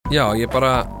Já, ég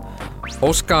bara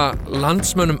óska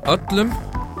landsmönnum öllum,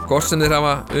 hvort sem þeir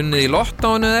hafa unnið í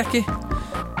lottóinu eða ekki,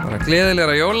 bara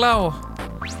gleðilegra jóla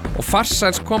og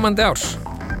farsæls komandi árs.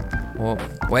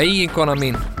 Og eiginkona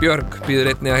mín, Björg,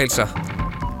 býður einnig að heilsa.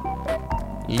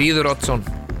 Lýður Oddsson.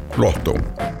 Lottó.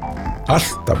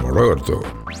 Alltaf á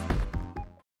laugardögum.